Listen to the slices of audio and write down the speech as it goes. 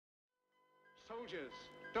Soldiers,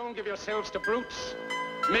 don't give yourselves to brutes.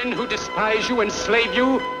 Men who despise you, enslave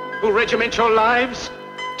you, who regiment your lives,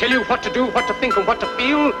 tell you what to do, what to think, and what to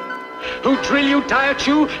feel, who drill you, diet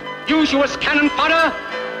you, use you as cannon fodder.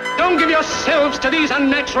 Don't give yourselves to these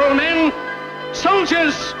unnatural men.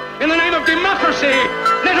 Soldiers, in the name of democracy,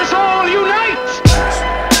 let us all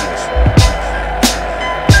unite!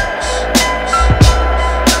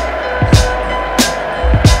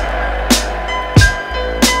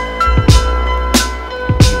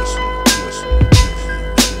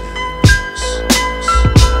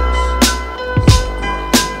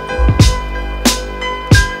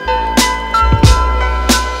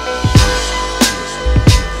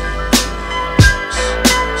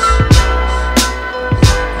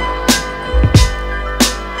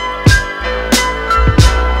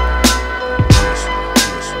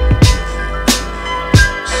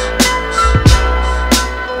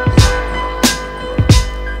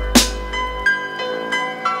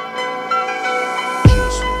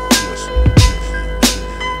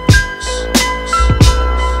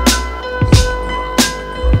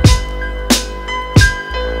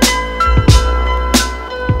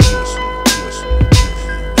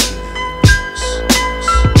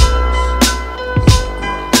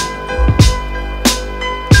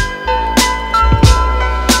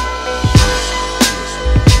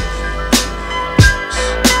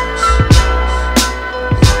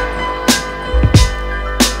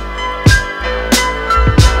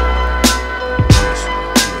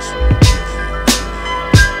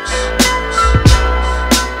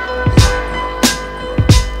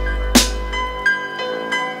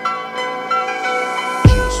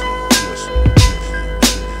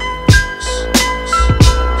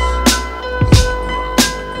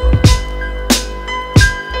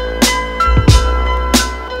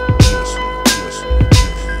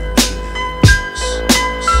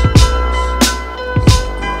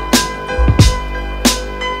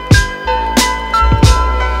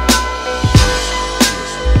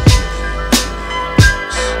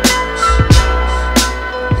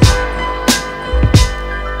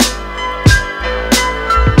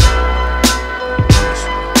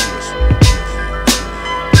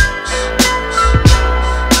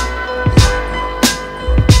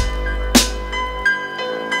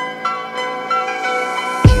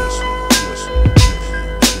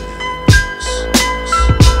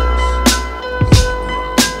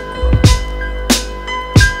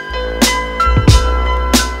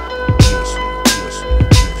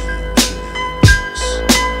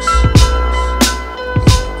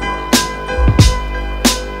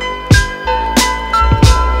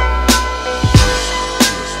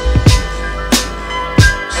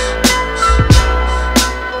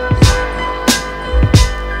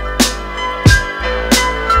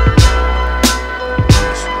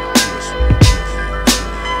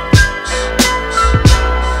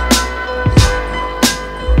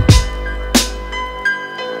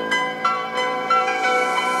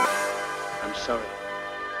 Sorry,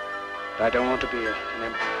 but I don't want to be an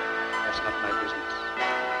emperor. That's not my business.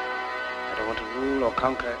 I don't want to rule or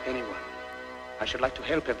conquer anyone. I should like to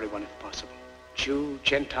help everyone if possible. Jew,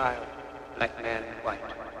 Gentile, black man, white.